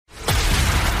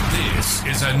This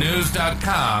is a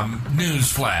News.com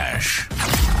news flash.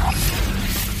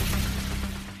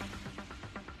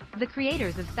 The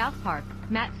creators of South Park,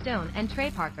 Matt Stone and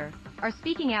Trey Parker, are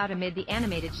speaking out amid the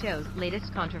animated show's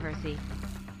latest controversy.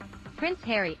 Prince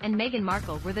Harry and Meghan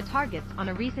Markle were the targets on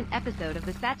a recent episode of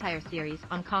the satire series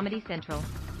on Comedy Central.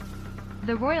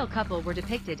 The royal couple were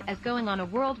depicted as going on a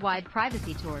worldwide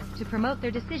privacy tour to promote their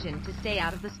decision to stay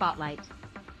out of the spotlight.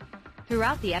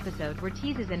 Throughout the episode were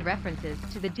teases and references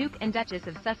to the Duke and Duchess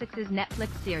of Sussex's Netflix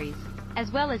series,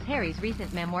 as well as Harry's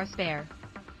recent memoir Spare.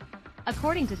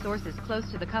 According to sources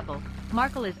close to the couple,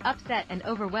 Markle is upset and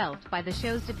overwhelmed by the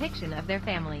show's depiction of their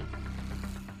family.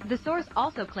 The source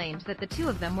also claimed that the two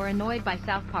of them were annoyed by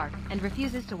South Park and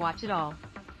refuses to watch it all.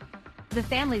 The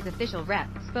family's official rep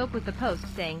spoke with the Post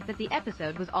saying that the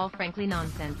episode was all frankly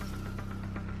nonsense.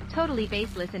 Totally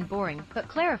baseless and boring, but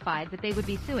clarified that they would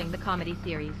be suing the comedy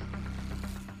series.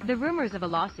 The rumors of a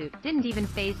lawsuit didn't even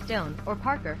faze Stone or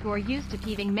Parker, who are used to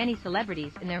peeving many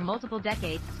celebrities in their multiple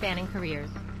decades-spanning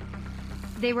careers.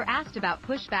 They were asked about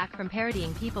pushback from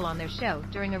parodying people on their show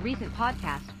during a recent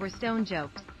podcast where Stone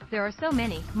joked, "There are so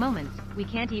many moments we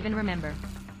can't even remember."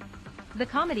 The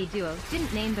comedy duo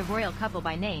didn't name the royal couple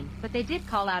by name, but they did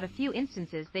call out a few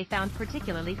instances they found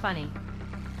particularly funny.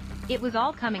 "It was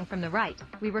all coming from the right,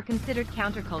 we were considered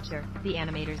counterculture," the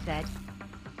animator said.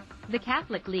 "The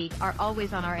Catholic League are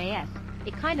always on our ass,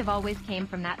 it kind of always came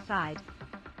from that side."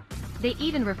 They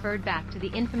even referred back to the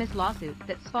infamous lawsuit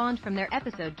that spawned from their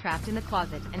episode Trapped in the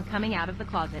Closet and Coming Out of the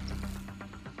Closet.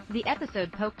 The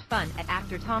episode poked fun at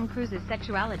actor Tom Cruise's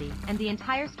sexuality and the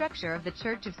entire structure of the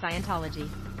Church of Scientology.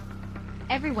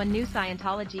 Everyone knew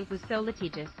Scientology was so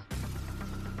litigious.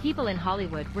 People in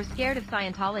Hollywood were scared of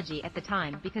Scientology at the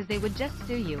time because they would just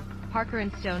sue you, Parker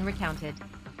and Stone recounted.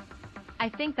 "I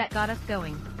think that got us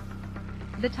going.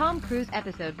 The Tom Cruise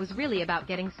episode was really about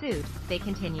getting sued," they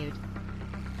continued.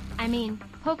 "I mean,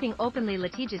 poking openly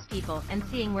litigious people and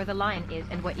seeing where the line is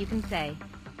and what you can say.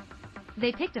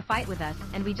 They picked a fight with us,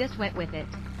 and we just went with it."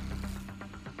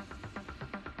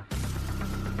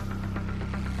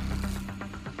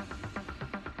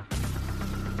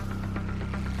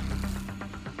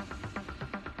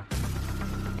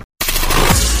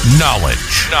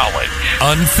 Knowledge.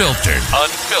 Unfiltered.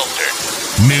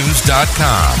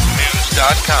 News.com.